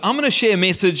I'm going to share a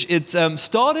message. It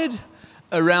started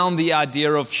around the idea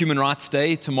of Human Rights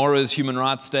Day. Tomorrow is Human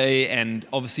Rights Day, and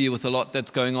obviously with a lot that's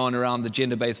going on around the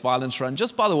gender-based violence run.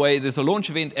 Just by the way, there's a launch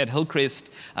event at Hillcrest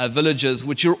Villages,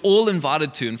 which you're all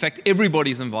invited to. In fact,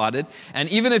 everybody's invited. And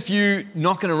even if you're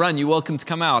not going to run, you're welcome to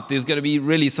come out. There's going to be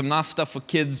really some nice stuff for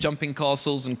kids, jumping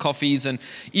castles and coffees. And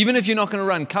even if you're not going to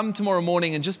run, come tomorrow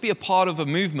morning and just be a part of a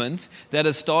movement that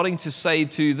is starting to say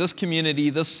to this community,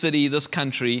 this city, this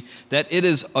country, that it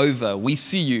is over. We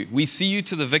see you. We see you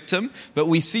to the victim, but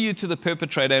we see you to the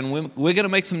perpetrator, and we're going to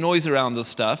make some noise around this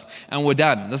stuff, and we're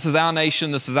done. This is our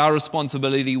nation. This is our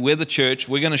responsibility. We're the church.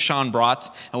 We're going to shine bright,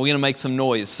 and we're going to make some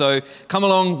noise. So come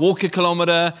along, walk a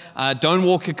kilometer. Don't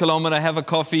walk a kilometer. Have a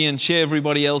coffee and cheer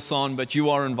everybody else on, but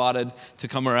you are invited to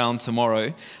come around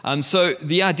tomorrow. So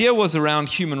the idea was around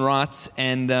human rights,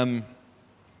 and I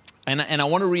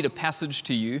want to read a passage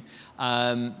to you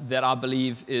that I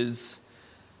believe is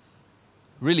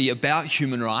really about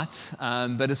human rights,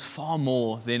 but it's far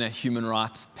more than a human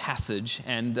rights passage.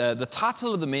 And the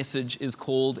title of the message is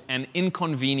called An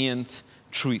Inconvenient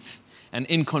Truth. An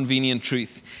Inconvenient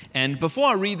Truth. And before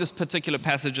I read this particular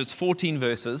passage, it's 14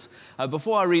 verses.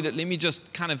 Before I read it, let me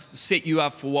just kind of set you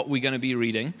up for what we're going to be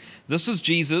reading. This is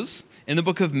Jesus in the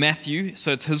book of Matthew,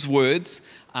 so it's his words.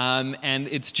 And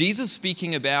it's Jesus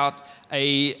speaking about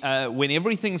when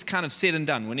everything's kind of said and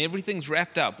done, when everything's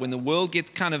wrapped up, when the world gets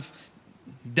kind of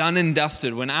done and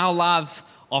dusted, when our lives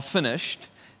are finished,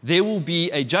 there will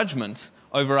be a judgment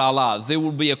over our lives. There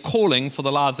will be a calling for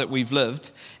the lives that we've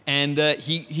lived. And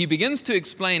he begins to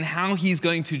explain how he's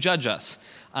going to judge us.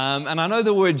 And I know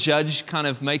the word judge kind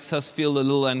of makes us feel a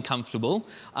little uncomfortable,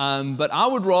 but I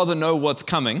would rather know what's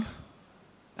coming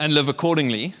and live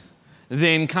accordingly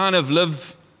than kind of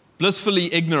live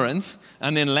blissfully ignorant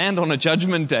and then land on a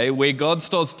judgment day where God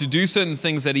starts to do certain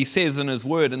things that he says in his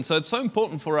word. And so it's so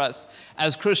important for us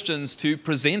as Christians to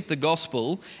present the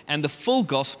gospel and the full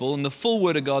gospel and the full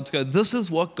word of God, to go, this is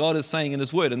what God is saying in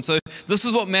his word. And so this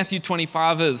is what Matthew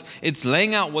 25 is. It's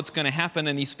laying out what's going to happen,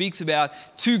 and he speaks about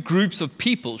two groups of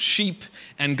people, sheep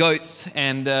and goats.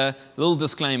 And a little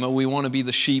disclaimer, we want to be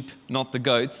the sheep, not the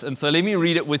goats. And so let me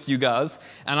read it with you guys.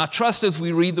 And I trust as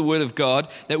we read the word of God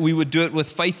that we would do it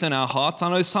with faith in our hearts. I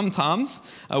know sometimes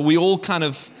we all kind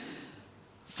of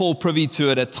fall privy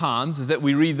to it at times, is that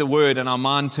we read the word and our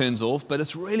mind turns off. But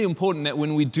it's really important that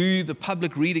when we do the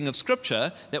public reading of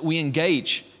Scripture, that we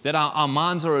engage, that our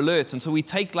minds are alert. And so we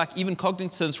take like even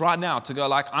cognizance right now to go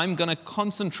like, I'm going to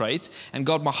concentrate, and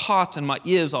God, my heart and my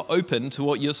ears are open to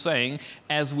what you're saying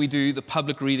as we do the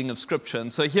public reading of Scripture.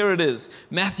 And so here it is,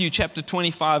 Matthew chapter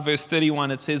 25, verse 31,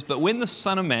 it says, "But when the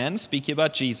Son of Man," speaking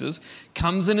about Jesus,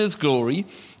 "comes in his glory,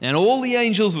 and all the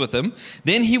angels with him,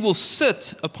 then he will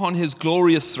sit upon his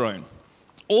glorious throne.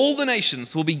 All the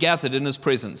nations will be gathered in his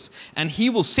presence, and he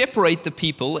will separate the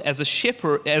people as a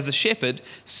shepherd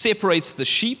separates the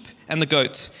sheep and the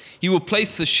goats. He will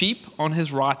place the sheep on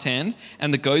his right hand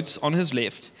and the goats on his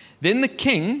left. Then the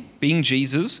king, being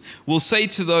Jesus, will say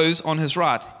to those on his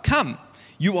right, 'Come,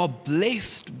 you are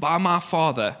blessed by my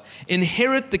Father.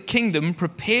 Inherit the kingdom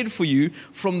prepared for you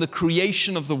from the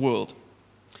creation of the world.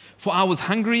 For I was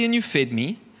hungry and you fed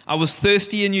me. I was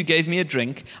thirsty and you gave me a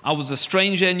drink. I was a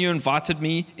stranger and you invited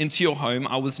me into your home.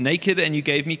 I was naked and you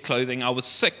gave me clothing. I was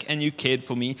sick and you cared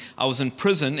for me. I was in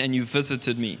prison and you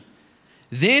visited me.'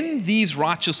 Then these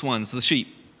righteous ones, the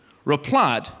sheep,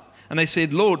 replied, and they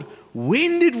said, 'Lord,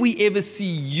 when did we ever see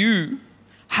you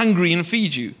hungry and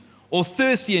feed you, or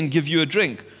thirsty and give you a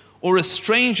drink, or a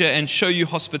stranger and show you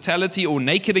hospitality, or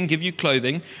naked and give you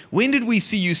clothing? When did we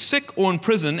see you sick or in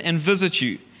prison and visit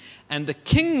you?' And the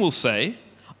king will say,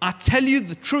 'I tell you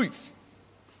the truth.'"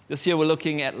 This year we're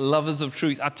looking at lovers of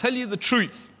truth. "I tell you the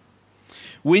truth.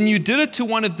 When you did it to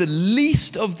one of the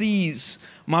least of these,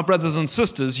 my brothers and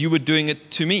sisters, you were doing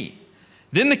it to me.'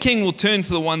 Then the king will turn to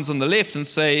the ones on the left and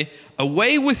say,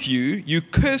 'Away with you, you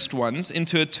cursed ones,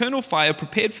 into eternal fire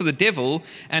prepared for the devil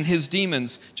and his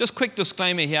demons.'" Just quick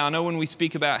disclaimer here. I know when we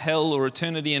speak about hell or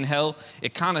eternity in hell,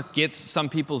 it kind of gets some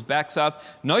people's backs up.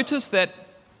 Notice that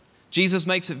Jesus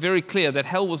makes it very clear that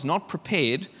hell was not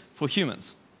prepared for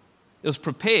humans. It was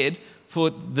prepared for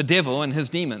the devil and his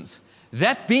demons.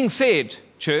 That being said,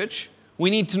 church, we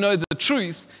need to know the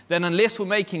truth that unless we're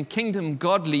making kingdom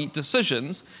godly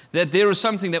decisions, that there is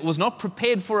something that was not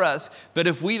prepared for us. But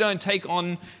if we don't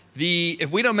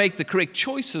if we don't make the correct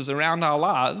choices around our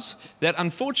lives, that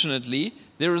unfortunately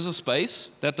there is a space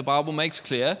that the Bible makes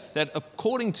clear that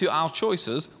according to our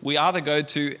choices, we either go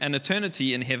to an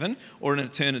eternity in heaven or an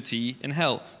eternity in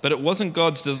hell. But it wasn't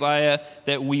God's desire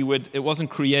that it wasn't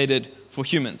created for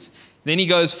humans. Then he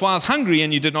goes, for I was hungry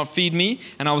and you did not feed me,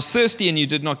 and I was thirsty and you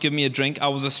did not give me a drink. I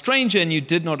was a stranger and you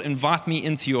did not invite me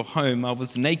into your home. I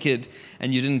was naked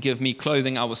and you didn't give me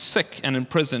clothing. I was sick and in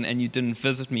prison and you didn't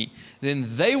visit me.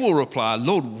 Then they will reply,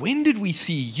 Lord, when did we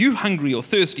see you hungry or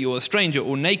thirsty or a stranger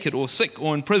or naked or sick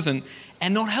or in prison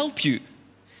and not help you?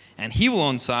 And he will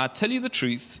answer, I tell you the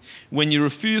truth, when you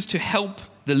refuse to help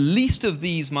the least of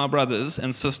these, my brothers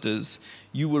and sisters,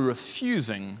 you were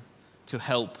refusing to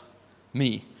help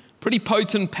me. Pretty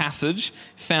potent passage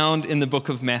found in the book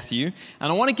of Matthew.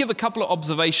 And I want to give a couple of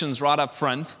observations right up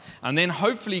front, and then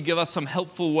hopefully give us some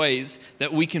helpful ways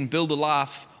that we can build a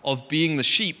life of being the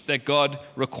sheep that God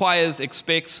requires,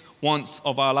 expects, wants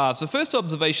of our lives. The first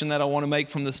observation that I want to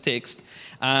make from this text,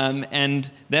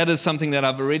 and that is something that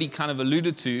I've already kind of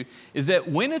alluded to, is that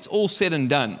when it's all said and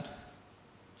done,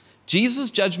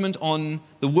 Jesus' judgment on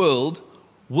the world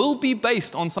will be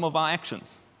based on some of our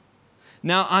actions.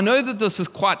 Now, I know that this is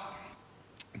quite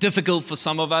difficult for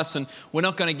some of us, and we're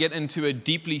not going to get into a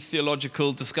deeply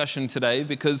theological discussion today,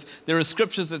 because there are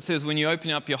scriptures that says when you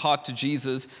open up your heart to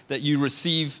Jesus that you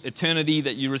receive eternity,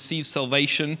 that you receive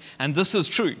salvation, and this is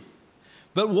true.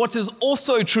 But what is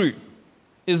also true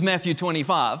is Matthew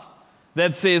 25,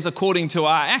 that says according to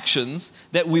our actions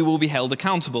that we will be held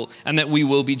accountable and that we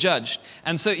will be judged.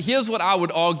 And so here's what I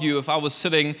would argue if I was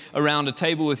sitting around a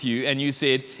table with you and you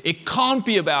said, it can't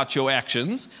be about your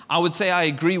actions. I would say I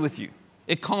agree with you.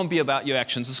 It can't be about your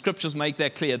actions. The scriptures make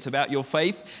that clear. It's about your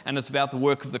faith, and it's about the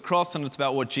work of the cross, and it's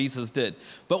about what Jesus did.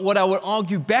 But what I would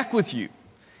argue back with you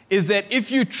is that if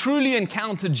you truly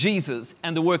encountered Jesus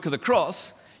and the work of the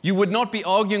cross, you would not be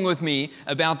arguing with me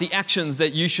about the actions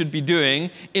that you should be doing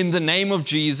in the name of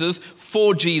Jesus,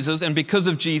 for Jesus, and because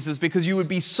of Jesus, because you would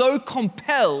be so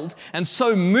compelled and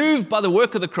so moved by the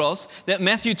work of the cross that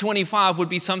Matthew 25 would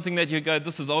be something that you go,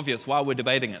 this is obvious, why we're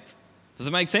debating it. Does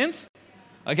it make sense?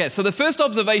 Okay, so the first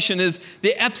observation is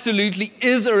there absolutely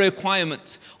is a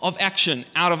requirement of action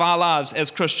out of our lives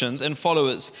as Christians and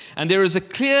followers. And there is a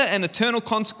clear and eternal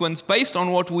consequence based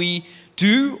on what we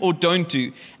do or don't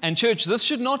do. And church, this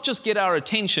should not just get our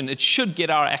attention, it should get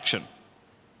our action.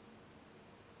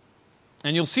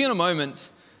 And you'll see in a moment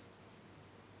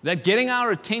that getting our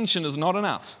attention is not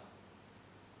enough.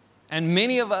 And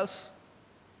many of us,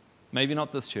 maybe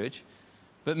not this church,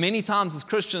 but many times as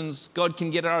Christians, God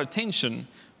can get our attention,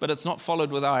 but it's not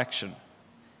followed with our action.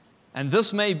 And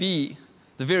this may be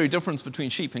the very difference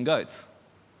between sheep and goats.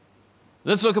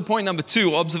 Let's look at point number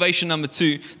 2, observation number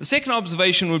 2. The second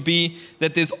observation would be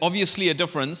that there's obviously a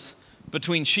difference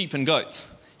between sheep and goats.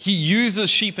 He uses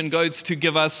sheep and goats to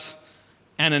give us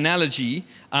an analogy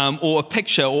or a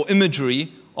picture or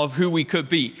imagery of who we could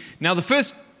be. Now, the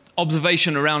first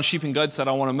observation around sheep and goats that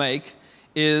I want to make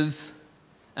is,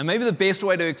 and maybe the best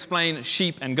way to explain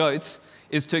sheep and goats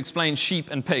is to explain sheep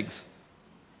and pigs.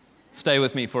 Stay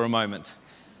with me for a moment.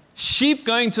 Sheep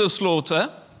going to a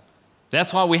slaughter,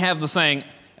 that's why we have the saying,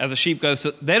 as a sheep goes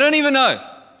to, they don't even know.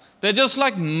 They're just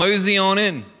like mosey on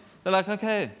in. They're like,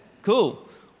 okay, cool.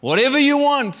 Whatever you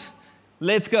want,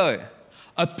 let's go.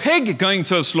 A pig going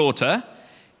to a slaughter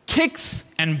kicks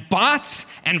and bites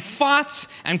and fights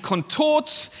and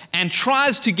contorts and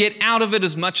tries to get out of it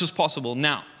as much as possible.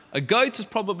 Now, a goat is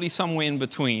probably somewhere in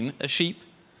between a sheep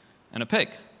and a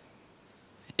pig.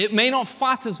 It may not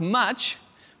fight as much,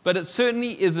 but it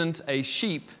certainly isn't a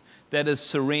sheep that is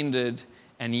surrendered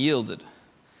and yielded.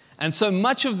 And so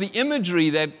much of the imagery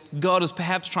that God is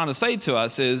perhaps trying to say to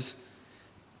us is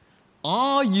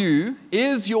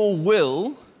your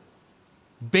will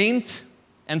bent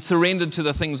and surrendered to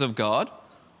the things of God?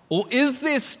 Or is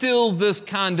there still this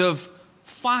kind of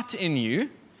fight in you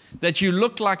that you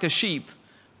look like a sheep,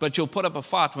 but you'll put up a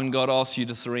fight when God asks you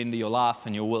to surrender your life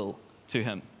and your will to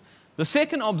Him? The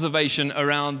second observation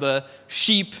around the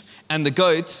sheep and the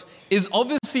goats is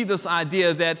obviously this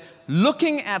idea that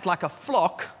looking at like a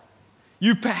flock,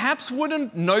 you perhaps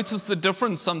wouldn't notice the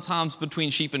difference sometimes between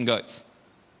sheep and goats.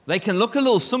 They can look a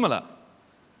little similar.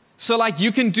 So like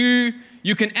you can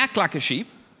act like a sheep,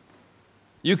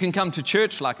 you can come to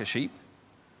church like a sheep,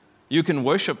 you can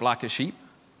worship like a sheep,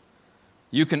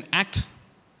 you can act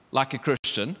like a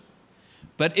Christian,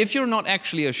 but if you're not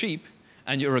actually a sheep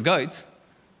and you're a goat,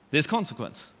 there's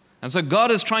consequence. And so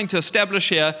God is trying to establish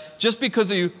here, just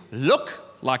because you look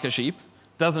like a sheep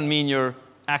doesn't mean you're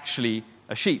actually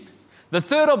a sheep. The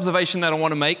third observation that I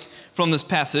want to make from this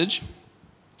passage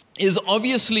is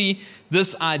obviously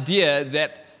this idea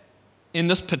that in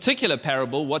this particular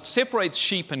parable, what separates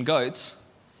sheep and goats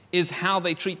is how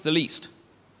they treat the least.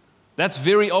 That's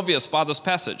very obvious by this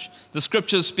passage. The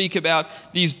scriptures speak about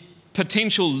these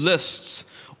potential lists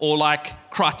or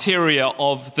like criteria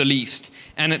of the least.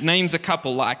 And it names a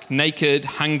couple like naked,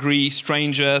 hungry,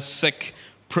 stranger, sick,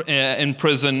 in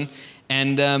prison.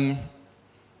 And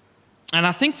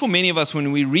I think for many of us,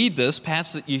 when we read this,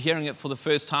 perhaps you're hearing it for the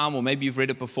first time, or maybe you've read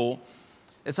it before,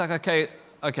 it's like,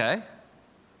 okay.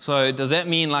 So does that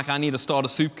mean like I need to start a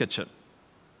soup kitchen?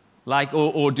 Like,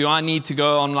 or do I need to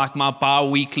go on like my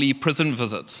bi-weekly prison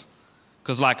visits?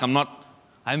 Because like I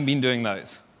haven't been doing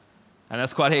those. And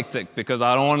that's quite hectic because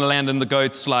I don't want to land in the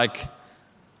goats like.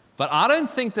 But I don't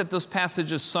think that this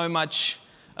passage is so much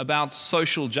about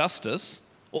social justice,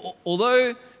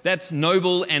 although that's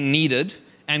noble and needed,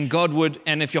 and God would,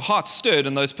 and if your heart's stirred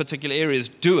in those particular areas,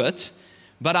 do it.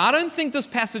 But I don't think this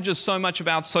passage is so much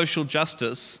about social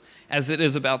justice as it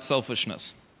is about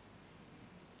selfishness.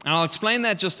 And I'll explain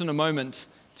that just in a moment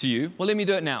to you. Well, let me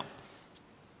do it now.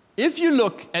 If you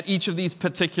look at each of these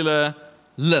particular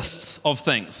lists of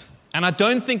things, and I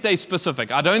don't think they're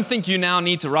specific. I don't think you now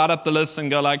need to write up the list and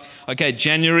go like, okay,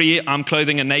 January, I'm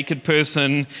clothing a naked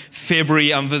person.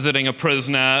 February, I'm visiting a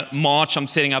prisoner. March, I'm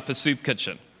setting up a soup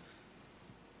kitchen.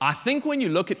 I think when you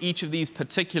look at each of these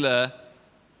particular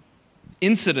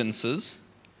incidences,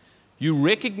 you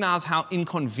recognize how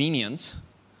inconvenient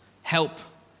help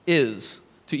is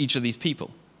to each of these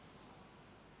people.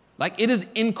 Like, it is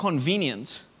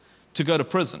inconvenient to go to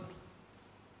prison.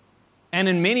 And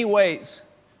in many ways,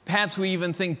 perhaps we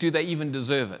even think, do they even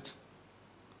deserve it?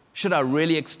 Should I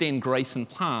really extend grace and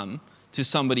time to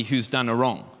somebody who's done a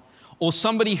wrong? Or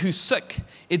somebody who's sick.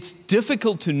 It's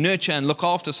difficult to nurture and look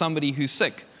after somebody who's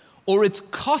sick. Or it's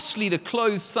costly to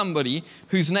clothe somebody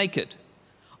who's naked.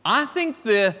 I think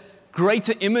the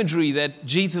greater imagery that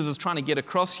Jesus is trying to get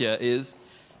across here is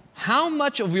how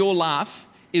much of your life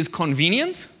is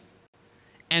convenient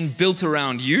and built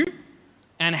around you,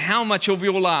 and how much of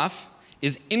your life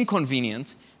is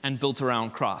inconvenient and built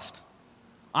around Christ.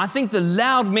 I think the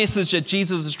loud message that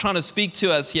Jesus is trying to speak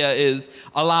to us here is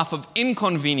a life of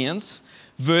inconvenience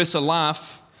versus a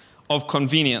life of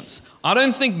convenience. I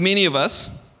don't think many of us,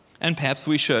 and perhaps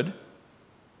we should,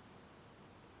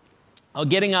 are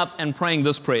getting up and praying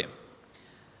this prayer.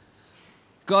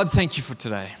 God, thank you for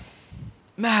today.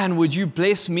 Man, would you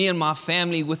bless me and my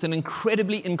family with an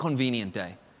incredibly inconvenient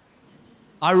day.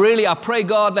 I pray,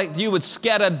 God, that you would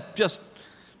scatter just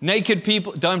naked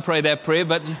people. Don't pray that prayer,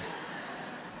 but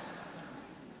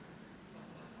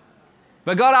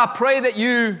God, I pray that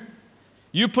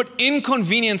you put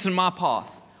inconvenience in my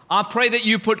path. I pray that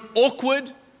you put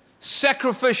awkward,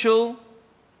 sacrificial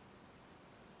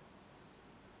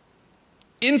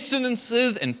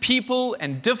incidences and people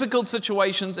and difficult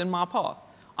situations in my path.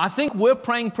 I think we're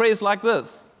praying prayers like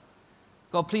this.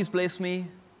 God, please bless me.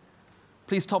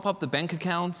 Please top up the bank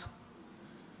account.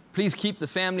 Please keep the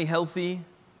family healthy.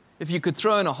 If you could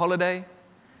throw in a holiday.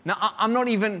 Now, I'm not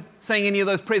even saying any of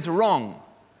those prayers are wrong.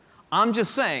 I'm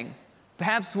just saying,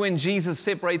 perhaps when Jesus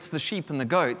separates the sheep and the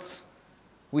goats,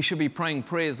 we should be praying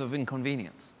prayers of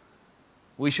inconvenience.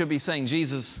 We should be saying,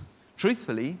 Jesus,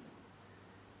 truthfully,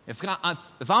 if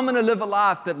I'm going to live a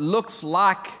life that looks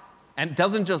like, and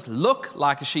doesn't just look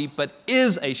like a sheep, but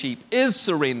is a sheep, is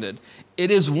surrendered,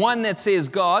 it is one that says,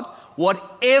 God,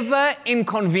 whatever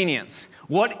inconvenience,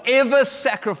 whatever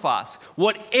sacrifice,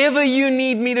 whatever you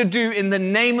need me to do in the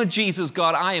name of Jesus,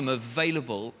 God, I am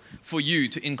available for you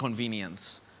to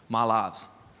inconvenience my lives.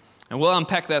 And we'll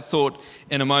unpack that thought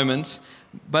in a moment.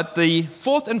 But the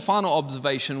fourth and final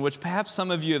observation, which perhaps some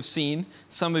of you have seen,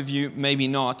 some of you maybe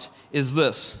not, is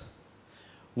this.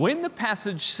 When the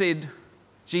passage said,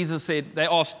 they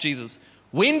asked Jesus,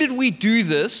 when did we do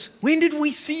this? When did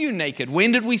we see you naked?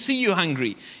 When did we see you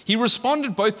hungry? He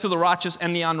responded both to the righteous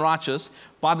and the unrighteous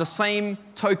by the same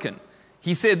token.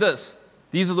 He said this.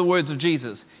 These are the words of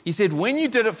Jesus. He said, when you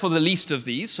did it for the least of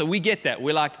these, so we get that.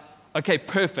 We're like, okay,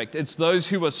 perfect. It's those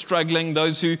who are struggling,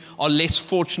 those who are less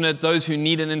fortunate, those who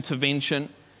need an intervention.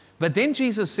 But then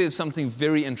Jesus says something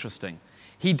very interesting.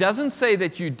 He doesn't say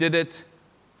that you did it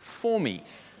for me,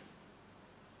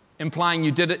 implying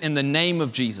you did it in the name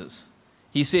of Jesus.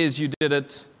 He says you did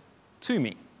it to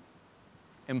me,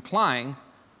 implying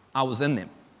I was in them.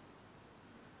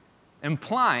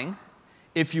 Implying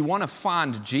if you want to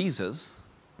find Jesus,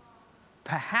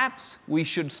 perhaps we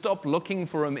should stop looking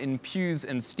for him in pews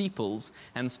and steeples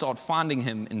and start finding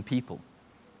him in people.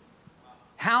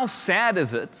 How sad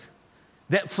is it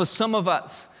that for some of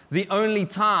us, the only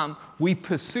time we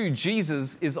pursue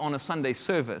Jesus is on a Sunday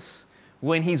service,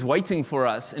 when he's waiting for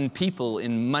us in people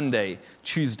in Monday,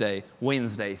 Tuesday,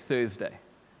 Wednesday, Thursday.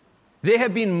 There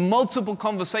have been multiple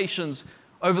conversations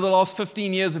over the last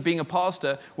 15 years of being a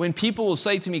pastor when people will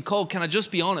say to me, Cole, can I just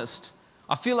be honest?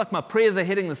 I feel like my prayers are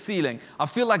hitting the ceiling. I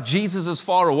feel like Jesus is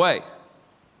far away.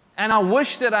 And I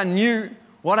wish that I knew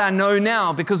what I know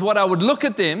now, because what I would look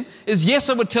at them is, yes,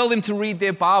 I would tell them to read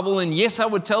their Bible, and yes, I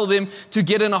would tell them to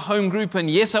get in a home group, and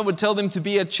yes, I would tell them to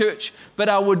be at church, but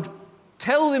I would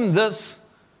tell them this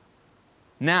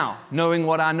now, knowing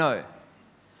what I know.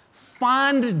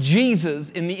 Find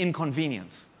Jesus in the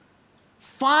inconvenience.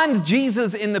 Find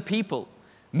Jesus in the people.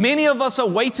 Many of us are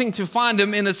waiting to find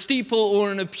him in a steeple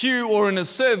or in a pew or in a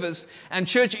service. And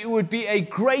church, it would be a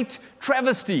great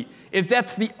travesty if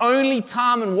that's the only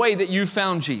time and way that you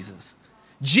found Jesus.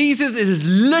 Jesus is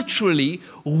literally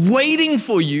waiting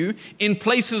for you in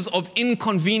places of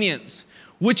inconvenience,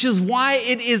 which is why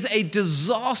it is a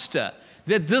disaster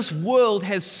that this world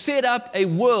has set up a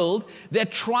world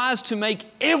that tries to make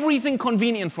everything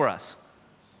convenient for us.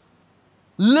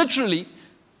 Literally,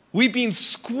 we've been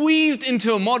squeezed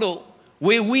into a model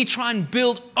where we try and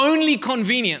build only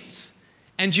convenience.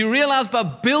 And you realize by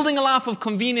building a life of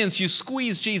convenience, you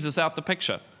squeeze Jesus out the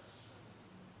picture.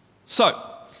 So,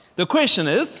 the question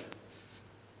is,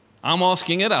 I'm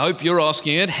asking it, I hope you're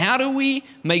asking it, how do we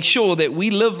make sure that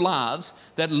we live lives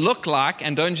that look like,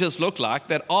 and don't just look like,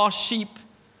 that are sheep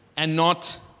and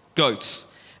not goats?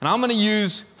 And I'm going to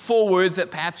use 4 words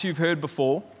that perhaps you've heard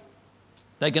before.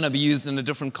 They're going to be used in a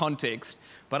different context.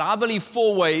 But I believe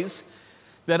 4 ways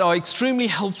that are extremely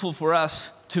helpful for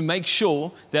us to make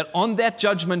sure that on that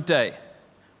judgment day,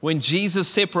 when Jesus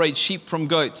separates sheep from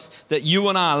goats, that you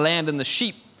and I land in the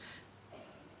sheep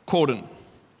cordon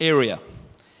area.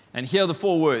 And here are the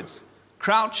 4 words: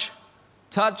 crouch,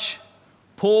 touch,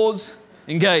 pause,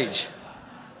 engage.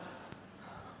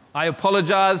 I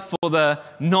apologize for the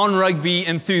non-rugby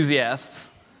enthusiasts,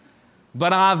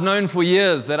 but I've known for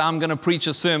years that I'm going to preach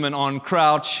a sermon on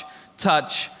crouch,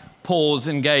 touch, pause,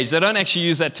 engage. They don't actually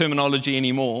use that terminology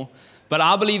anymore, but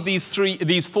I believe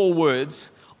these 4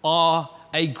 words are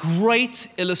a great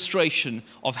illustration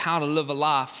of how to live a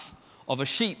life of a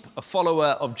sheep, a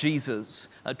follower of Jesus,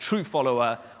 a true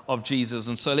follower of Jesus.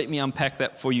 And so let me unpack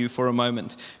that for you for a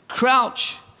moment.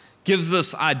 Crouch gives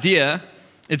this idea.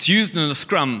 It's used in a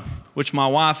scrum, which my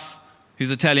wife, who's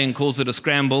Italian, calls it a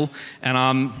scramble, and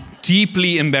I'm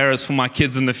deeply embarrassed for my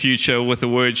kids in the future with the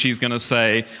word she's going to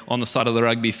say on the side of the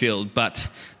rugby field. But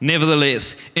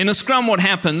nevertheless, in a scrum, what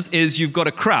happens is you've got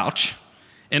to crouch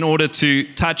in order to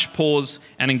touch, pause,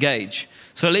 and engage.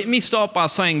 So let me start by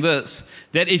saying this,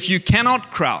 that if you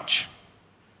cannot crouch,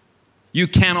 you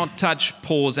cannot touch,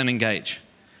 pause, and engage.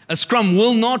 A scrum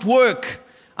will not work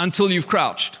until you've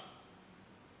crouched.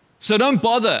 So don't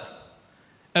bother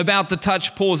about the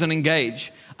touch, pause, and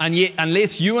engage, and yet,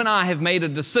 unless you and I have made a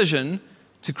decision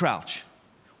to crouch.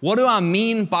 What do I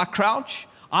mean by crouch?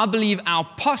 I believe our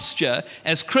posture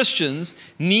as Christians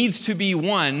needs to be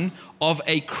one of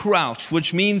a crouch,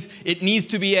 which means it needs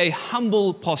to be a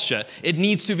humble posture. It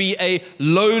needs to be a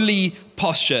lowly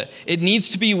posture. It needs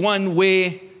to be one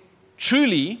where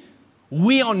truly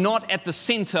we are not at the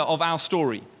center of our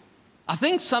story. I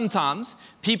think sometimes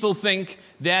people think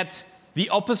that the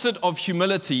opposite of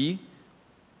humility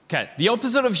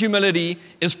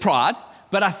is pride,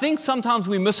 but I think sometimes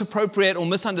we misappropriate or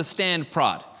misunderstand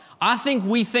pride. I think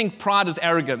we think pride is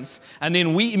arrogance, and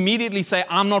then we immediately say,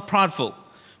 I'm not prideful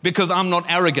because I'm not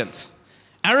arrogant.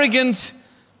 Arrogant,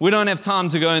 we don't have time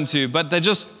to go into, but they're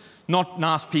just not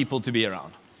nice people to be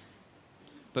around.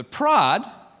 But pride,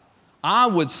 I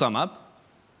would sum up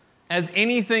as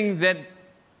anything that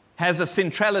has a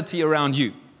centrality around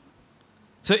you.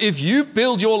 So if you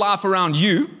build your life around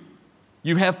you,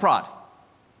 you have pride.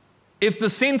 If the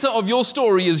center of your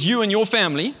story is you and your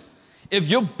family, if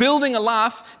you're building a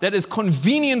life that is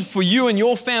convenient for you and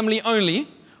your family only,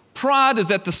 pride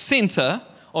is at the center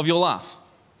of your life.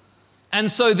 And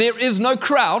so there is no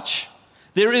crouch,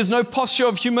 there is no posture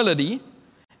of humility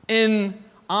in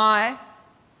I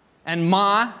and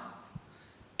my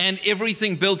and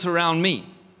everything built around me.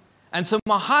 And so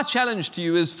my hard challenge to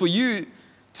you is for you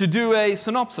to do a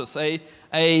synopsis,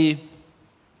 a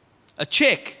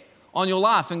check on your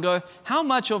life and go, how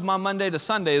much of my Monday to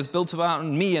Sunday is built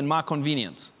around me and my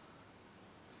convenience?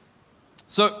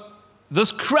 So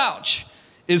this crouch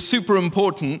is super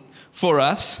important for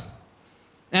us.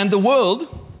 And the world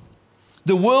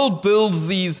builds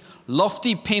these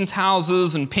lofty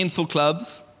penthouses and pencil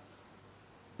clubs,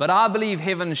 but I believe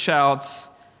heaven shouts,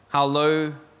 how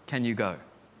low can you go?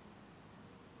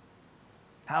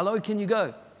 How low can you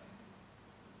go?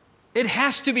 It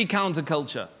has to be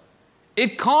counterculture.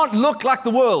 It can't look like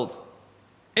the world.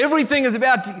 Everything is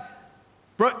about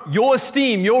your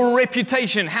esteem, your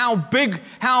reputation, how big,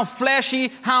 how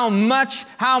flashy, how much.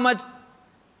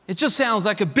 It just sounds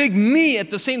like a big me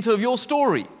at the center of your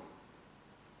story.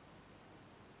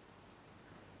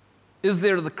 is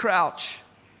there the crouch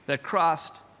that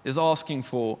Christ is asking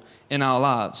for in our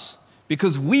lives?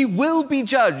 Because we will be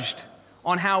judged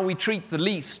on how we treat the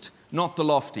least, not the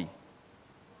lofty.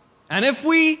 And if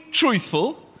we're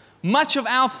truthful, much of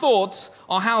our thoughts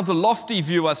are how the lofty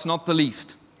view us, not the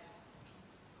least.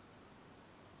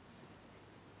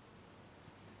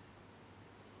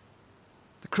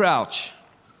 The crouch.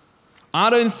 I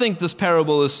don't think this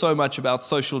parable is so much about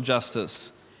social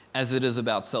justice as it is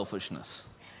about selfishness.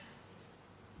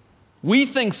 We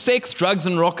think sex, drugs,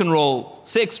 and rock and roll,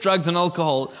 sex, drugs, and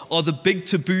alcohol are the big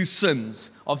taboo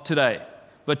sins of today.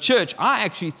 But church, I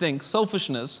actually think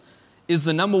selfishness is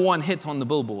the number one hit on the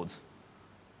billboards.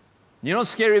 You know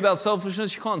what's scary about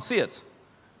selfishness? You can't see it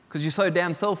because you're so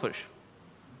damn selfish.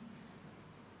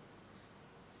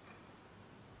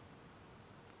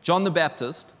 John the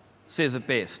Baptist says it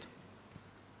best.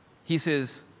 He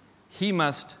says, he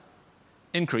must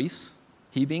increase,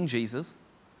 he being Jesus,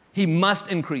 he must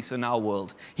increase in our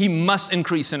world. He must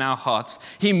increase in our hearts.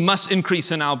 He must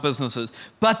increase in our businesses.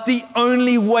 But the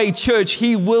only way, church,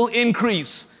 he will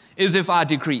increase is if I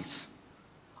decrease.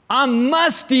 I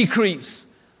must decrease.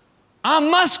 I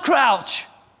must crouch.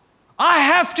 I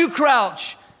have to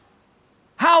crouch.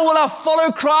 How will I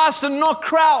follow Christ and not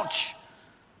crouch?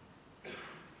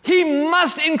 He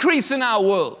must increase in our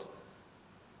world.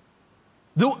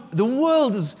 The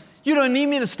world is, you don't need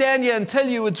me to stand here and tell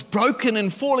you it's broken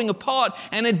and falling apart,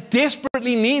 and it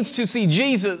desperately needs to see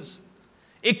Jesus.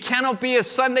 It cannot be a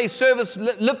Sunday service,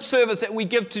 lip service that we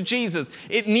give to Jesus.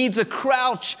 It needs a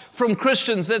crouch from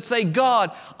Christians that say,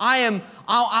 God,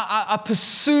 I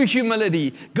pursue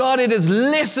humility. God, it is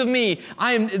less of me.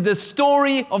 The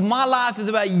story of my life is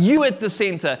about you at the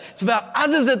center. It's about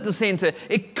others at the center.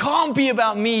 It can't be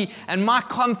about me and my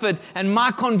comfort and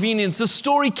my convenience. The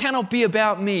story cannot be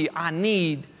about me. I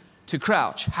need to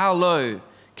crouch. How low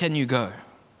can you go?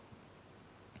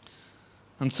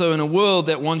 And so in a world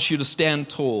that wants you to stand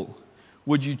tall,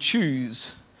 would you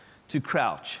choose to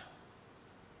crouch?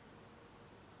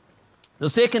 The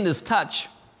second is touch.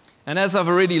 And as I've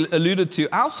already alluded to,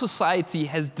 our society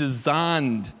has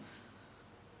designed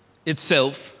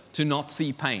itself to not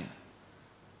see pain.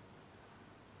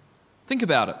 Think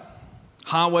about it.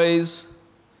 Highways,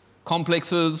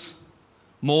 complexes,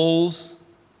 malls,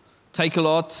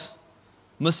 Take-A-Lot,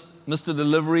 Mr.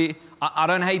 Delivery. I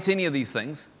don't hate any of these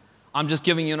things. I'm just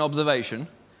giving you an observation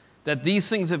that these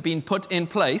things have been put in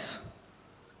place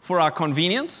for our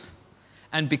convenience,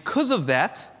 and because of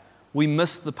that, we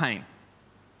miss the pain.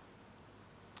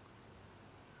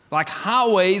 Like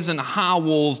highways and high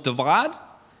walls divide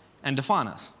and define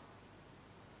us.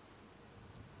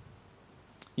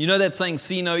 You know that saying,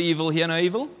 see no evil, hear no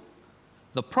evil?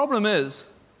 The problem is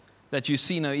that you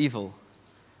see no evil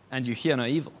and you hear no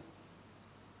evil.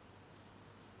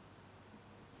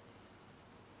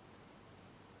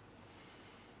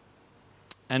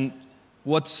 And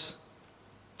what's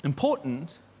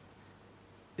important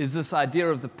is this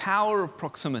idea of the power of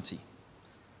proximity.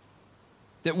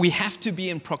 That we have to be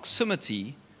in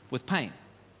proximity with pain.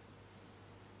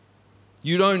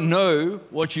 You don't know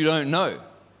what you don't know.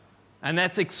 And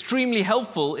that's extremely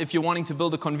helpful if you're wanting to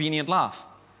build a convenient life.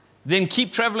 Then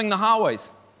keep traveling the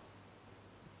highways.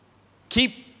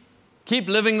 Keep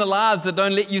living the lives that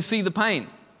don't let you see the pain.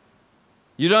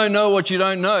 You don't know what you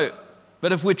don't know.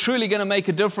 But if we're truly going to make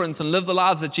a difference and live the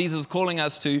lives that Jesus is calling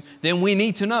us to, then we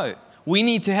need to know. We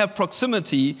need to have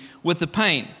proximity with the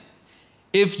pain.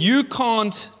 If you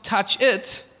can't touch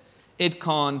it, it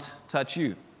can't touch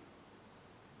you.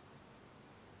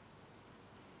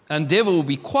 And devil will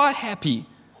be quite happy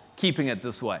keeping it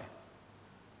this way.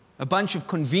 A bunch of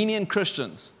convenient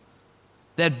Christians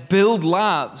that build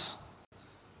lives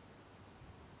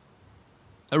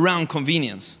around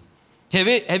convenience. Have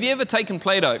you ever taken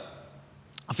Play-Doh?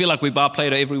 I feel like we buy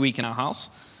Play-Doh every week in our house.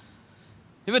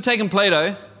 You ever taken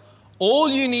Play-Doh? All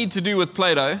you need to do with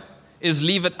Play-Doh is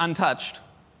leave it untouched,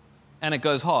 and it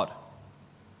goes hard.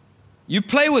 You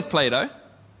play with Play-Doh,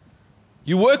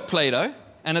 you work Play-Doh,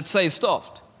 and it stays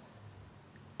soft.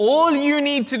 All you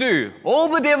need to do, all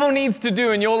the devil needs to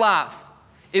do in your life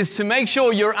is to make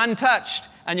sure you're untouched,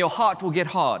 and your heart will get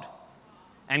hard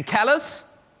and callous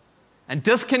and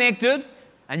disconnected,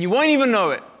 and you won't even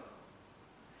know it.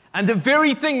 And the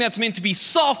very thing that's meant to be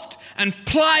soft and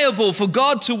pliable for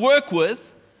God to work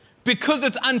with, because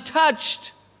it's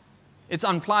untouched, it's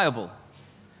unpliable.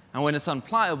 And when it's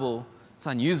unpliable, it's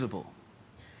unusable.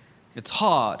 It's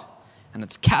hard and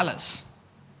it's callous.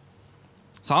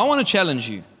 So I want to challenge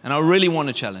you, and I really want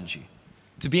to challenge you,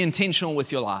 to be intentional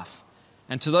with your life.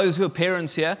 And to those who are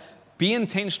parents here, be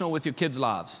intentional with your kids'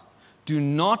 lives. Do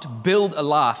not build a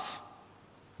life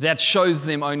that shows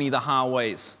them only the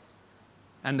highways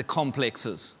and the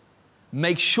complexes.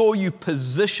 Make sure you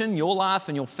position your life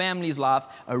and your family's life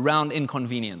around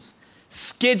inconvenience.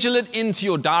 Schedule it into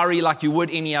your diary like you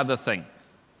would any other thing.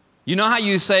 You know how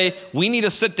you say, we need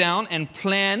to sit down and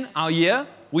plan our year?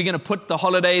 We're going to put the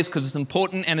holidays because it's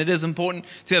important, and it is important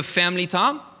to have family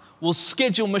time. Well,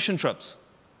 schedule mission trips.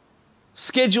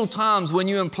 Schedule times when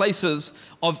you're in places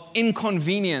of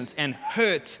inconvenience and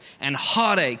hurt and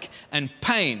heartache and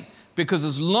pain, because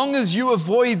as long as you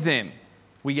avoid them,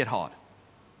 we get hard.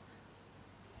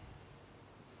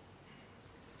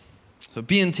 So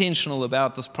be intentional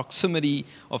about this proximity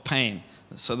of pain.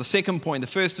 So the second point, the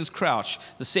first is crouch.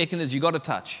 The second is you got to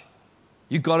touch.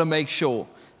 You got to make sure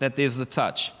that there's the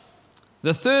touch.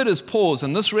 The third is pause,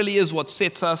 and this really is what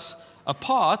sets us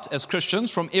apart as Christians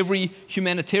from every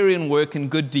humanitarian work and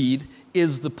good deed,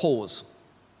 is the pause.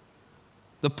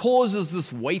 The pause is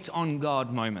this wait on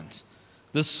God moment,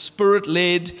 this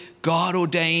Spirit-led,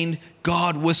 God-ordained,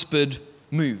 God-whispered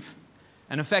move.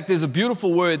 And in fact, there's a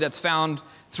beautiful word that's found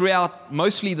throughout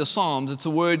mostly the Psalms. It's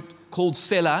a word called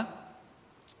Selah.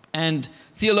 And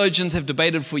theologians have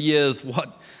debated for years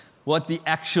what the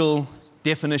actual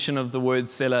definition of the word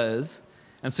Selah is.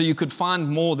 And so you could find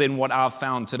more than what I've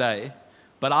found today.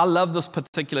 But I love this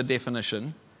particular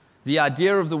definition. The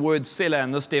idea of the word Selah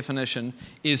in this definition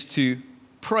is to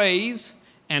praise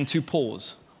and to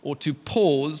pause, or to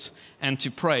pause and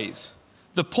to praise.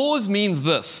 The pause means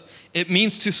this. It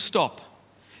means to stop.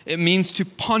 It means to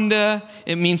ponder.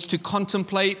 It means to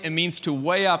contemplate. It means to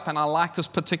weigh up. And I like this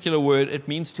particular word. It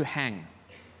means to hang.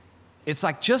 It's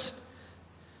like just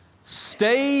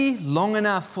stay long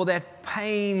enough for that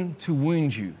pain to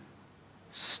wound you.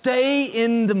 Stay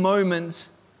in the moment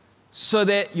so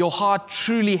that your heart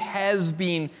truly has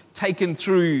been taken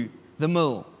through the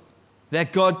mill,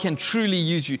 that God can truly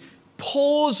use you.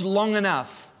 Pause long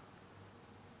enough.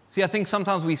 See, I think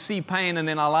sometimes we see pain and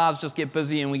then our lives just get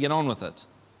busy and we get on with it.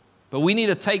 But we need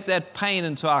to take that pain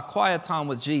into our quiet time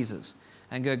with Jesus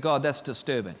and go, God, that's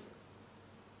disturbing.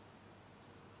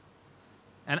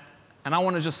 And I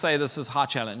want to just say this is a high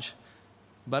challenge,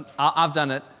 but I've done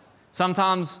it.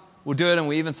 Sometimes we'll do it, and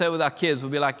we even say it with our kids.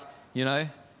 We'll be like,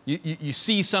 you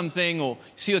see something, or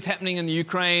you see what's happening in the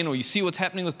Ukraine, or you see what's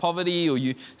happening with poverty, or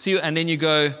you see, and then you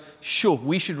go, sure,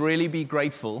 we should really be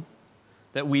grateful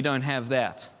that we don't have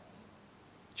that.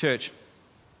 Church,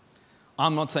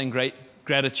 I'm not saying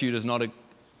gratitude is not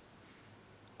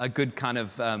a good kind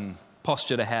of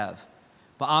posture to have,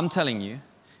 but I'm telling you,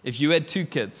 if you had two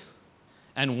kids,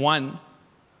 and one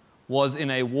was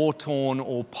in a war-torn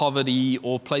or poverty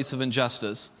or place of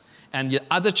injustice, and the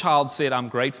other child said, I'm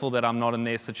grateful that I'm not in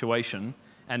their situation,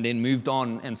 and then moved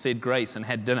on and said grace and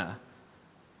had dinner,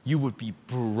 you would be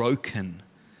broken.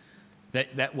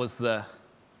 That was the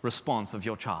response of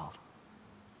your child.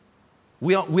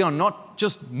 We are not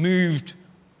just moved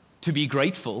to be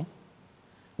grateful.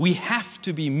 We have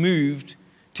to be moved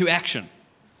to action.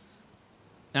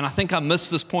 And I think I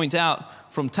missed this point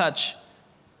out from touch.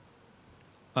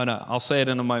 Oh no, I'll say it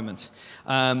in a moment.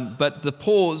 But the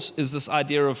pause is this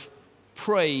idea of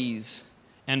praise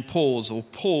and pause, or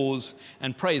pause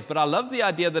and praise. But I love the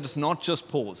idea that it's not just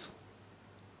pause.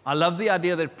 I love the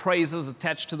idea that praise is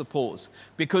attached to the pause.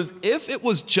 Because if it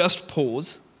was just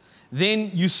pause, then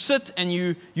you sit and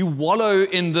you wallow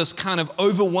in this kind of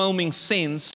overwhelming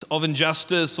sense of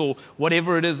injustice or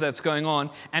whatever it is that's going on,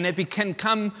 and it can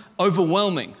come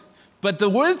overwhelming. But the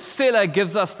word Selah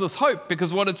gives us this hope,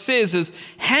 because what it says is,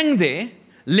 hang there,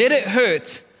 let it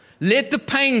hurt, let the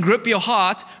pain grip your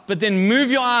heart, but then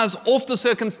move your eyes off the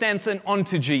circumstance and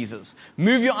onto Jesus.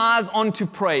 Move your eyes onto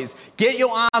praise. Get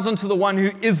your eyes onto the one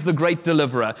who is the great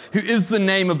deliverer, who is the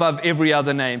name above every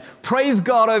other name. Praise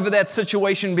God over that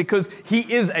situation, because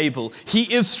He is able,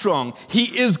 He is strong,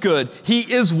 He is good, He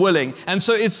is willing. And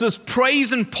so it's this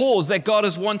praise and pause that God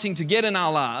is wanting to get in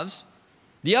our lives.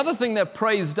 The other thing that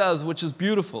praise does, which is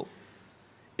beautiful,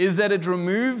 is that it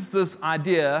removes this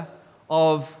idea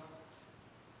of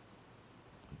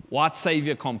white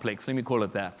savior complex, let me call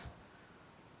it that.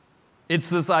 It's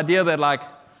this idea that, like,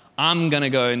 I'm going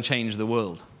to go and change the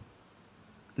world.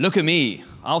 Look at me,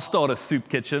 I'll start a soup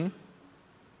kitchen.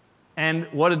 And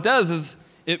what it does is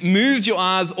it moves your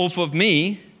eyes off of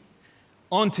me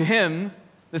onto Him.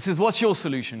 This is, what's your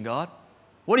solution, God?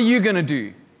 What are you going to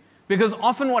do? Because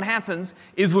often what happens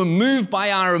is we're moved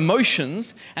by our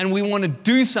emotions and we want to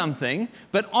do something,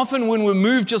 but often when we're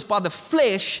moved just by the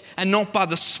flesh and not by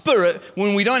the Spirit,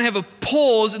 when we don't have a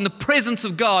pause in the presence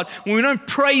of God, when we don't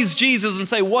praise Jesus and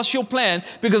say, what's your plan?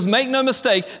 Because make no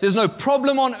mistake, there's no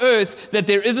problem on earth that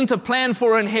there isn't a plan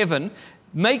for in heaven.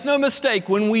 Make no mistake,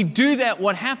 when we do that,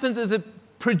 what happens is it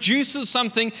produces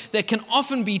something that can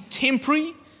often be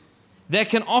temporary, that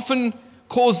can often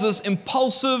cause this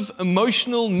impulsive,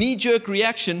 emotional, knee-jerk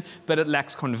reaction, but it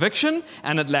lacks conviction,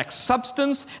 and it lacks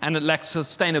substance, and it lacks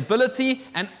sustainability,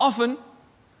 and often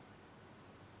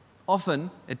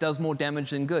it does more damage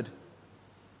than good.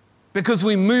 Because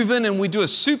we move in and we do a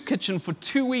soup kitchen for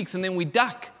 2 weeks and then we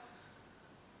duck.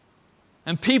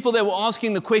 And people that were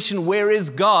asking the question, where is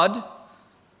God?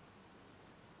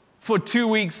 For 2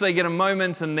 weeks they get a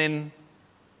moment, and then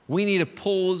we need to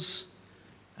pause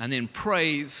and then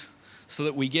praise so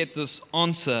that we get this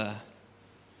answer.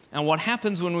 And what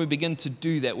happens when we begin to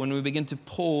do that, when we begin to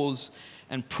pause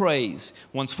and praise,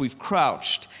 once we've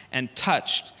crouched and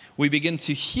touched, we begin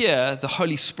to hear the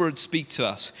Holy Spirit speak to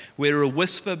us, where a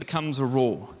whisper becomes a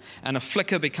roar, and a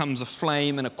flicker becomes a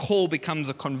flame, and a call becomes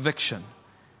a conviction.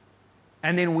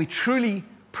 And then we truly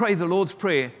pray the Lord's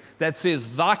Prayer that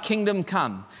says, thy kingdom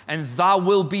come, and thy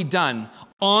will be done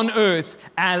on earth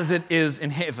as it is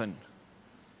in heaven.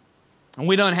 And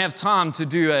we don't have time to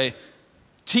do a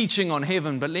teaching on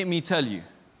heaven, but let me tell you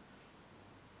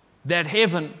that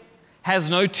heaven has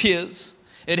no tears,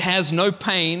 it has no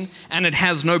pain, and it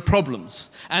has no problems.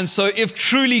 And so if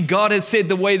truly God has said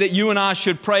the way that you and I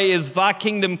should pray is, thy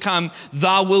kingdom come,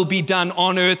 thy will be done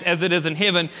on earth as it is in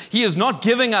heaven, He is not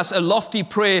giving us a lofty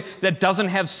prayer that doesn't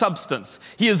have substance.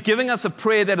 He is giving us a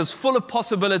prayer that is full of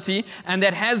possibility and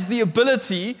that has the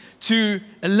ability to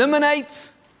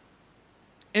eliminate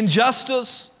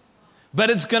injustice, but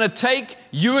it's going to take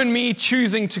you and me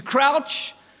choosing to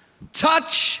crouch,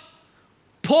 touch,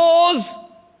 pause,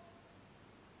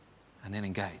 and then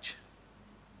engage.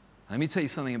 Let me tell you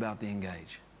something about the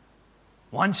engage.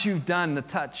 Once you've done the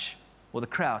touch or the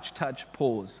crouch, touch,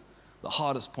 pause, the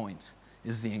hardest point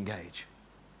is the engage.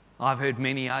 I've heard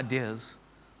many ideas.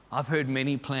 I've heard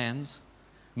many plans.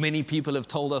 Many people have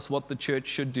told us what the church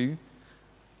should do,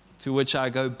 to which I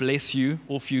go, bless you,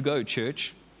 off you go,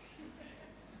 church.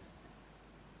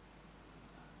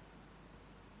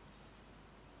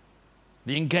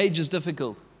 The engage is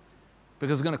difficult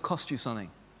because it's going to cost you something.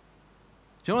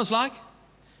 Do you know what it's like? Do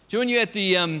you know when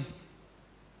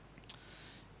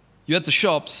you're at the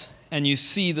shops and you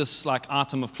see this like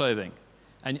item of clothing,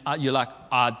 and you're like,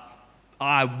 I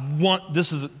want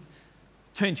this.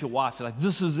 Turn to your wife. You're like,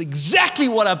 this is exactly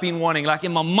what I've been wanting. Like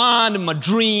in my mind and my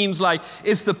dreams, like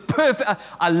it's the perfect.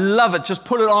 I love it. Just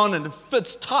put it on and it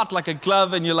fits tight like a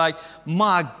glove. And you're like,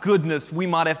 my goodness, we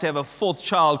might have to have a fourth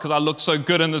child because I look so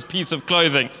good in this piece of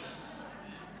clothing,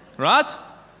 right?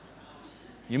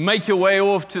 You make your way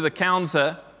off to the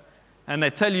counter and they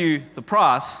tell you the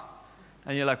price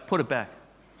and you're like, put it back.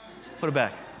 Put it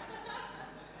back.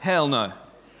 Hell no.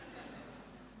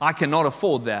 I cannot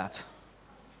afford that.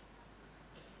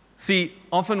 See,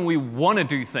 often we want to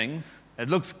do things. It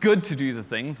looks good to do the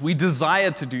things. We desire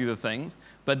to do the things.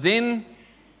 But then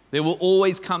there will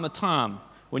always come a time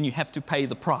when you have to pay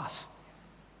the price.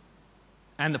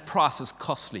 And the price is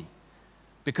costly.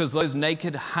 Because those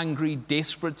naked, hungry,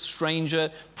 desperate, stranger,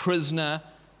 prisoner,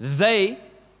 they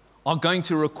are going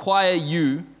to require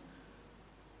you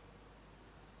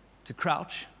to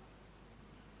crouch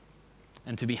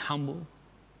and to be humble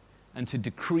and to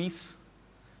decrease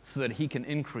so that He can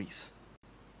increase.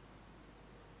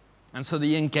 And so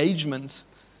the engagement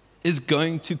is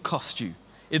going to cost you.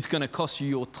 It's going to cost you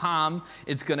your time.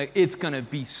 It's going to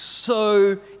be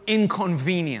so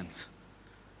inconvenient.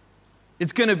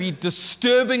 It's going to be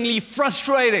disturbingly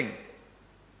frustrating.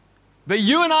 But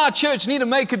you and our church need to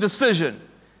make a decision.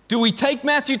 Do we take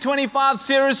Matthew 25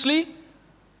 seriously?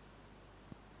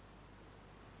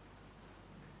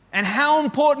 And how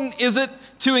important is it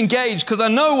to engage? Because I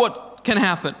know what can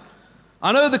happen.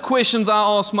 I know the questions I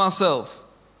ask myself.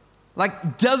 Like,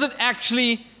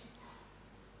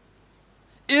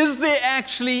 is there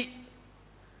actually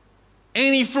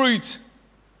any fruit?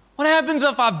 What happens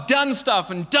if I've done stuff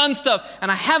and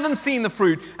I haven't seen the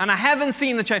fruit and I haven't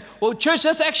seen the change? Well, church,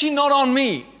 that's actually not on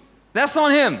me. That's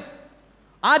on Him.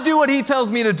 I do what He tells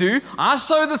me to do. I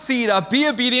sow the seed, I be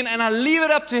obedient, and I leave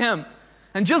it up to Him.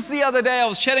 And just the other day, I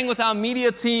was chatting with our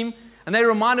media team, and they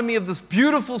reminded me of this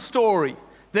beautiful story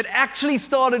that actually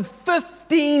started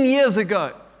 15 years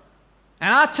ago.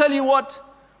 And I tell you what,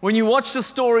 when you watch the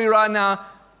story right now,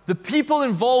 the people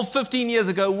involved 15 years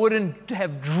ago wouldn't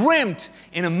have dreamt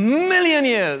in a million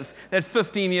years that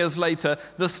 15 years later,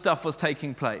 this stuff was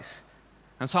taking place.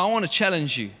 And so I want to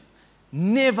challenge you,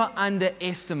 never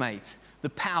underestimate the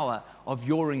power of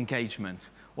your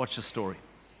engagement. Watch the story.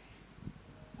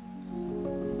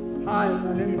 Hi,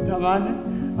 my name is Giovanni.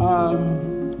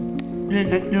 Please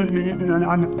excuse me if you don't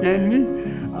understand me.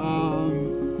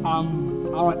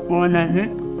 I was born like this.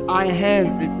 I have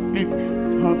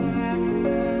a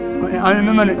I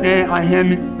remember the day I heard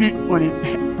me speak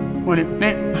when it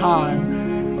meant time.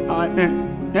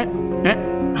 That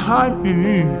hard to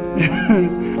me.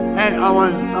 And I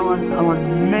was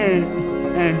mad,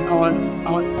 and I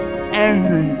was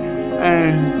angry,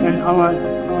 and I was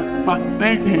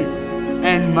frustrated,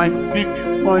 and my speech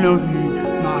followed me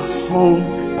my whole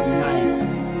life.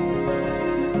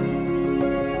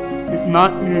 It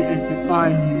marked me and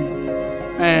defined me,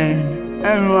 and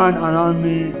everyone around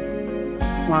me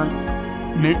was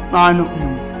make fun of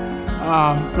me.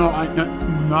 So I just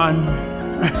run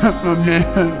from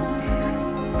there.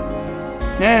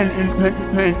 Then in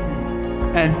 2020,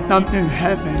 and something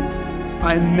happened.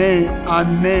 I made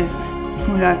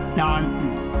to that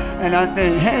dancing, and I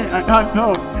said, hey, I can't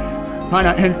talk, but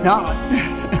I can dance.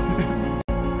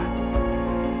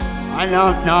 I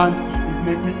love dance. It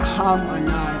makes me come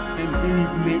alive, and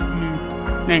it makes me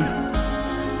think.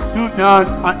 To dance,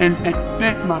 I can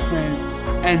express myself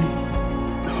and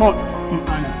talk to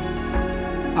others.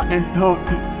 I can talk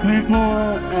to people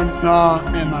and God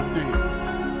and myself.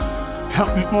 Help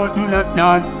people do that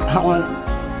dance power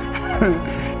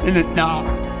in the dark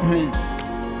place.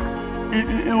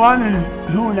 It wasn't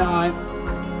who I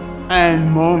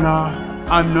and Mona,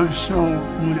 I'm not sure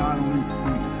who I will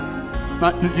be.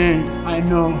 But today I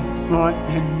know God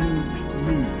can use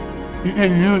me. He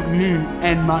can use me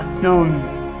and my story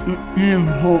to give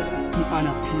hope to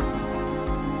other people.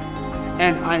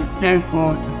 And I thank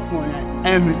God for that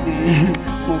every day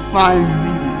for finding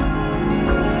me.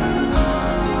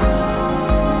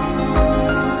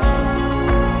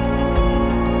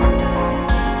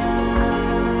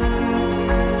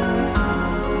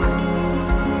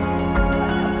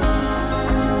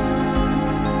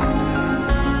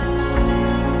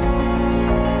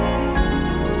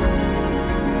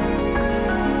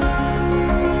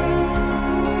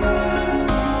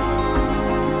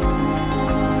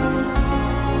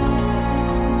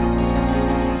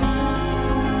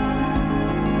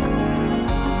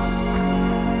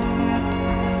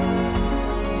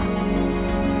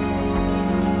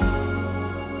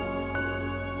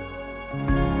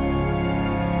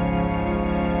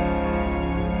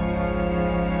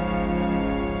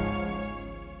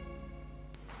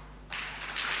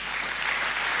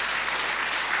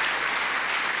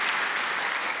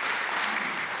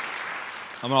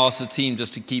 I'm going to ask the team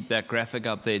just to keep that graphic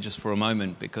up there just for a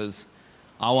moment, because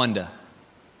I wonder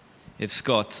if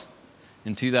Scott,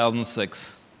 in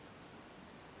 2006,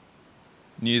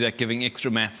 knew that giving extra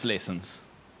maths lessons,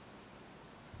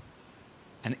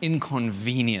 an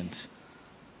inconvenient,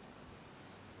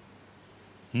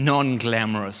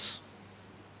 non-glamorous,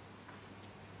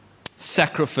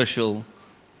 sacrificial,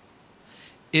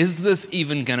 is this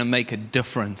even going to make a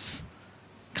difference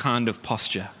kind of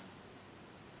posture.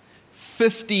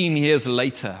 15 years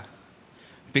later,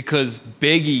 because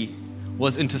Beggy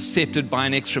was intercepted by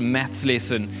an extra maths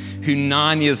lesson, who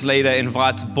 9 years later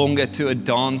invites Bonga to a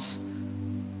dance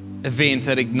event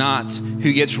at Ignite,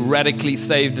 who gets radically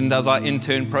saved and does our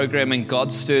intern program, and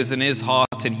God stirs in his heart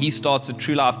and he starts a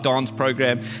True Life dance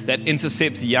program that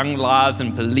intercepts young lives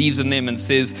and believes in them and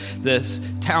says this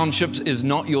township is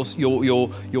not your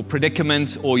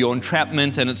predicament or your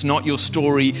entrapment, and it's not your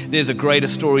story. There's a greater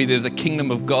story. There's a kingdom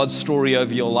of God's story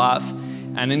over your life,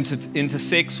 and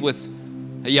intersects with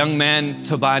a young man,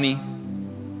 Tabani,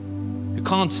 who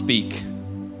can't speak,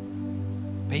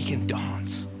 but he can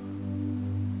dance.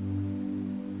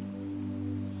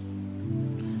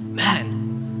 Man,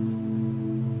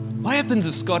 what happens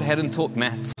if Scott hadn't taught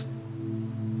maths?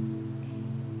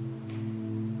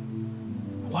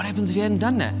 What happens if he hadn't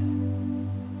done that?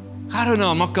 I don't know,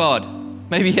 I'm not God.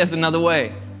 Maybe he has another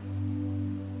way.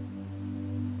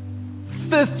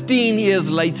 15 years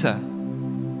later,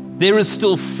 there is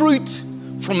still fruit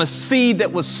from a seed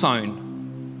that was sown.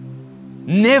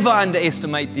 Never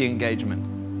underestimate the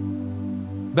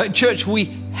engagement. But church, we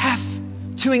have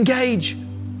to engage.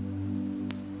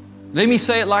 Let me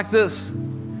say it like this.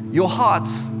 Your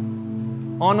hearts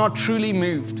are not truly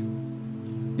moved.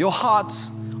 Your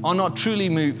hearts are not truly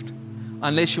moved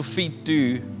unless your feet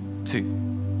do too.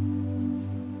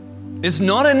 It's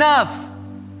not enough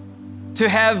to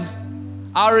have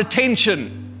our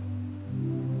attention.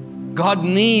 God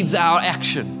needs our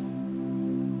action.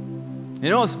 You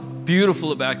know what's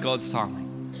beautiful about God's timing?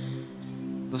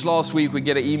 This last week we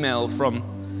get an email from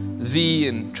Z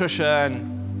and Trisha, and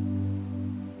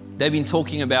they've been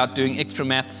talking about doing extra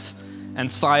maths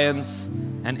and science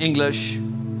and English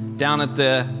down at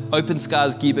the Open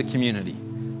Skies Giba community.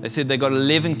 They said they got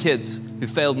 11 kids who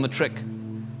failed matric,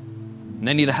 and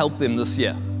they need to help them this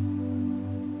year.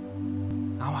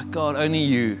 Oh my God, only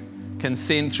you can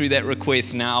send through that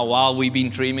request now while we've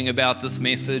been dreaming about this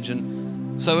message,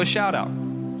 and so a shout out.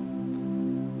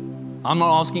 I'm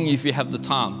not asking you if you have the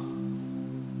time.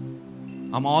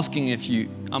 I'm asking you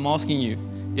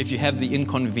if you have the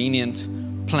inconvenient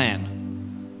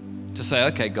plan to say,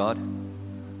 okay, God.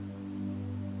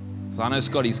 So I know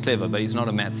Scotty's clever, but he's not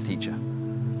a maths teacher.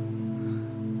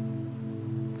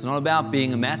 It's not about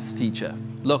being a maths teacher.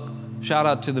 Look, shout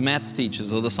out to the maths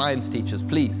teachers or the science teachers.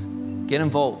 Please, get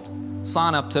involved.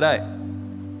 Sign up today.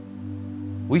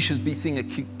 We should be seeing a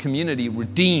community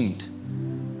redeemed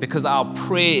because our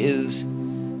prayer is,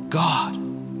 God,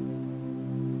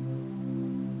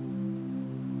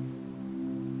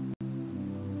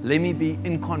 let me be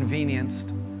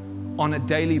inconvenienced on a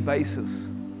daily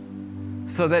basis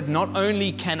so that not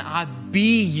only can I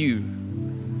be you,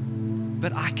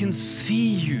 but I can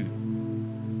see you.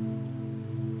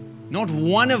 Not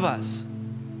one of us,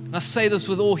 and I say this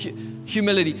with all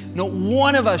humility, not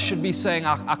one of us should be saying,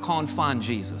 I can't find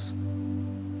Jesus.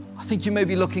 I think you may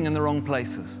be looking in the wrong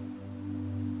places.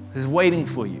 He's waiting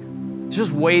for you. He's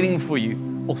just waiting for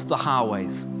you off the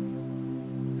highways.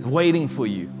 He's waiting for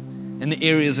you in the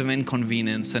areas of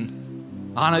inconvenience. And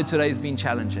I know today's been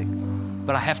challenging,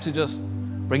 but I have to just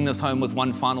bring this home with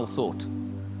one final thought.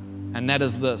 And that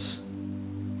is this.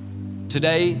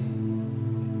 Today,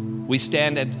 we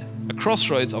stand at a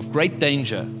crossroads of great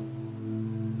danger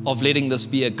of letting this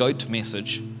be a goat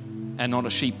message and not a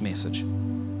sheep message.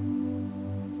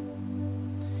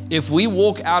 If we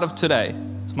walk out of today,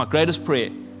 it's my greatest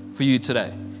prayer for you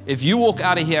today. If you walk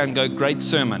out of here and go, great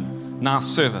sermon, nice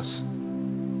service,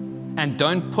 and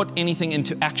don't put anything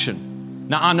into action.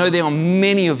 Now, I know there are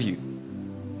many of you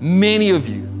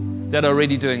that are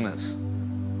already doing this.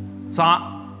 So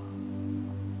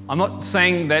I'm not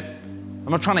saying that,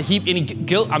 I'm not trying to heap any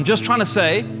guilt. I'm just trying to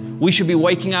say we should be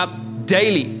waking up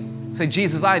daily. Say,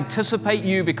 Jesus, I anticipate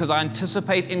you because I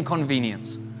anticipate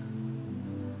inconvenience.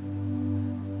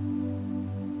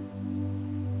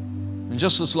 And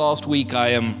just this last week,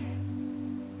 I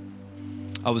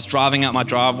was driving out my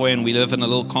driveway, and we live in a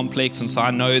little complex, and so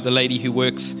I know the lady who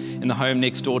works in the home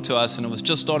next door to us, and it was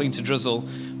just starting to drizzle,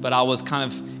 but I was kind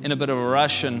of in a bit of a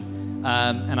rush, and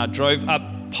I drove up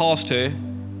past her,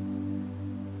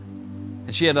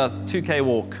 and she had a 2K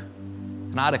walk,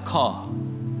 and I had a car.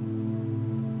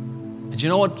 And do you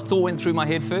know what thought went through my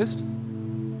head first?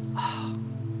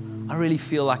 I really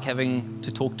feel like having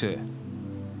to talk to her.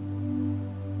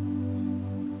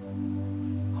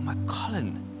 I'm like,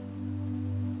 Colin,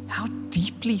 how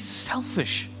deeply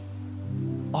selfish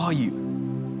are you?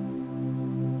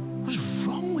 What's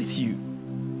wrong with you?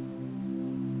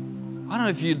 I don't know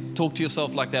if you talk to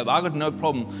yourself like that, but I've got no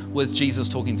problem with Jesus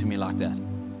talking to me like that.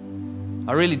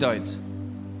 I really don't.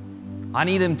 I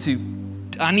need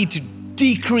to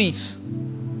decrease.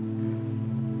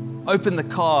 Open the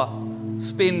car,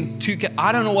 spend 2K.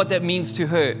 I don't know what that means to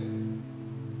her,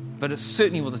 but it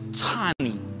certainly was a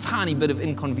tiny bit of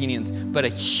inconvenience, but a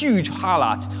huge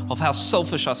highlight of how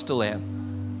selfish I still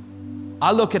am.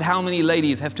 I look at how many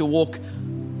ladies have to walk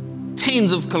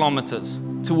tens of kilometers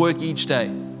to work each day,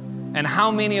 and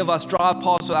how many of us drive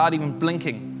past without even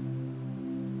blinking.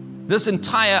 This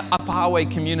entire Upper Highway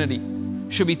community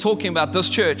should be talking about this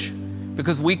church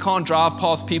because we can't drive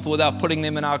past people without putting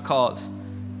them in our cars.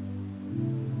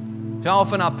 How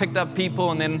often I picked up people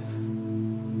and then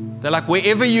they're like,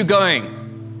 wherever you're going.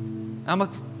 I'm like,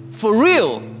 for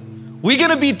real? We're going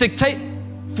to be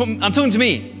I'm talking to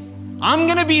me. I'm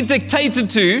going to be dictated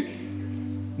to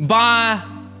by,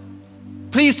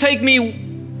 please take me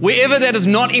wherever that is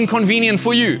not inconvenient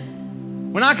for you.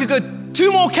 When I could go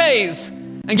 2 more Ks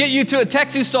and get you to a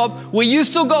taxi stop where you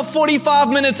still got 45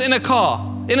 minutes in a car,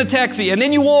 in a taxi, and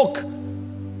then you walk.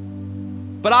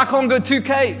 But I can't go 2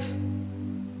 Ks.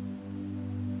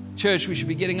 Church, we should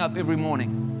be getting up every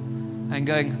morning and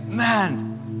going,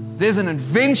 man, there's an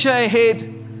adventure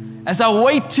ahead as I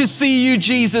wait to see you,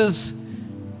 Jesus.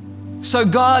 So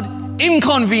God,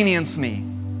 inconvenience me.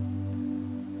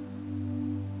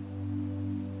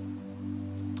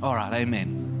 All right,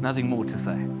 amen. Nothing more to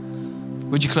say.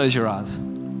 Would you close your eyes?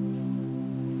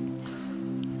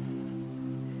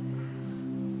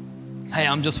 Hey,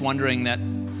 I'm just wondering that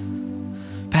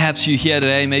perhaps you're here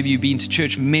today, maybe you've been to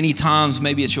church many times,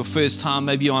 maybe it's your first time,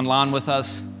 maybe you're online with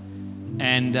us,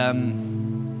 and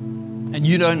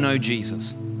you don't know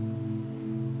Jesus.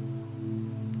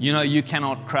 You know, you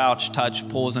cannot crouch, touch,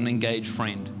 pause, and engage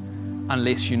friend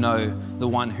unless you know the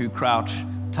one who crouched,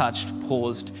 touched,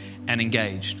 paused, and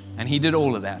engaged. And he did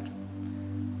all of that.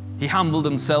 He humbled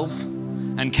himself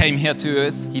and came here to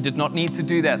earth. He did not need to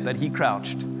do that, but he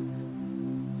crouched.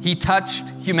 He touched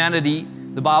humanity,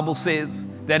 the Bible says,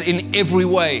 that in every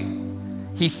way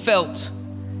he felt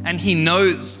and he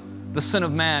knows the sin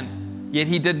of man, yet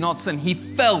he did not sin. He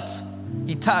felt,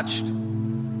 he touched.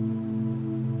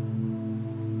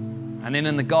 And then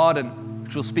in the garden,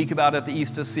 which we'll speak about at the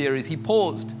Easter series, he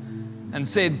paused and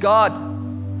said, God,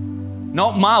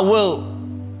 not my will,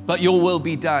 but your will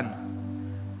be done.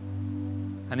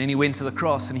 And then he went to the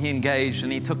cross and he engaged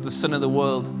and he took the sin of the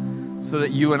world so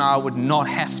that you and I would not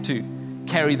have to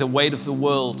carry the weight of the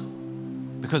world,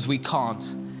 because we can't,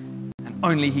 and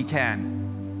only he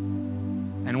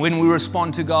can. And when we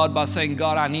respond to God by saying,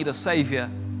 God, I need a Savior,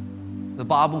 the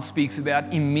Bible speaks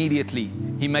about immediately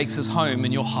he makes his home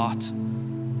in your heart.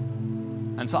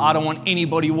 And so I don't want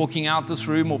anybody walking out this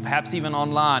room or perhaps even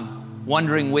online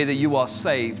wondering whether you are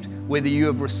saved, whether you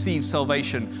have received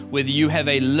salvation, whether you have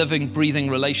a living, breathing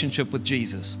relationship with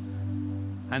Jesus.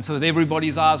 And so with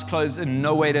everybody's eyes closed, in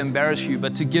no way to embarrass you,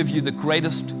 but to give you the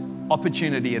greatest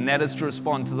opportunity, and that is to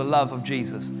respond to the love of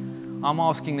Jesus. I'm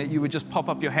asking that you would just pop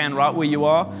up your hand right where you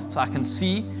are so I can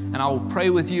see, and I will pray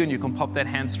with you, and you can pop that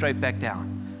hand straight back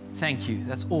down. Thank you.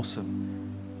 That's awesome.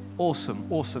 Awesome,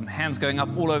 awesome. Hands going up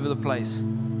all over the place.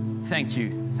 Thank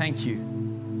you. Thank you.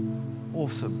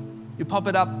 Awesome. You pop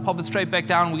it up, pop it straight back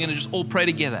down. We're going to just all pray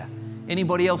together.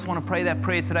 Anybody else want to pray that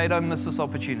prayer today? Don't miss this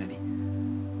opportunity.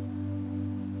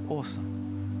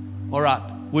 Awesome. All right.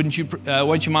 Won't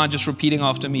you mind just repeating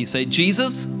after me? Say,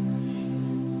 Jesus,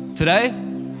 today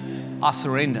I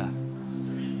surrender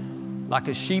like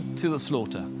a sheep to the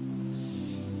slaughter.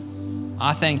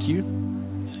 I thank you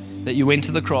that you went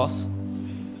to the cross,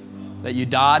 that you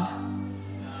died,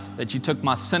 that you took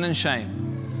my sin and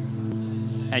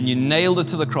shame, and you nailed it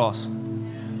to the cross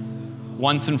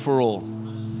once and for all.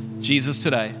 Jesus,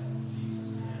 today,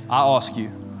 I ask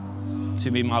you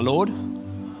to be my Lord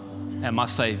and my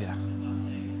Savior.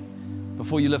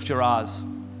 Before you lift your eyes,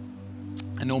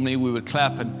 and normally we would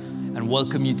clap and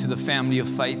welcome you to the family of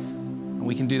faith, and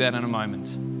we can do that in a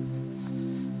moment.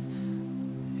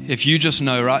 If you just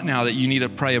know right now that you need to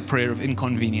pray a prayer of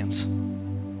inconvenience,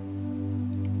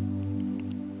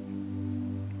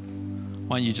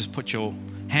 why don't you just put your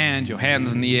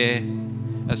hands in the air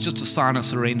as just a sign of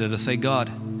surrender to say, God,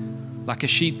 like a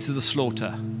sheep to the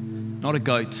slaughter, not a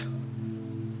goat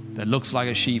that looks like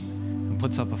a sheep and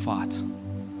puts up a fight.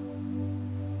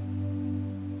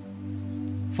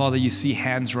 Father, you see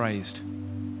hands raised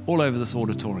all over this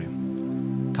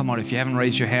auditorium. Come on, if you haven't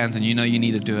raised your hands and you know you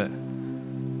need to do it,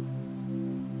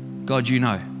 God, you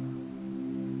know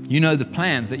the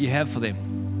plans that you have for them.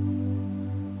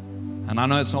 And I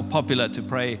know it's not popular to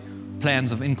pray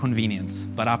plans of inconvenience,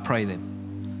 but I pray them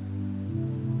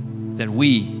that we,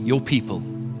 your people,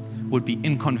 would be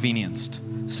inconvenienced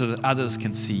so that others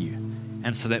can see you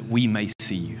and so that we may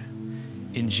see you.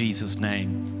 In Jesus'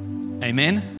 name,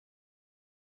 amen.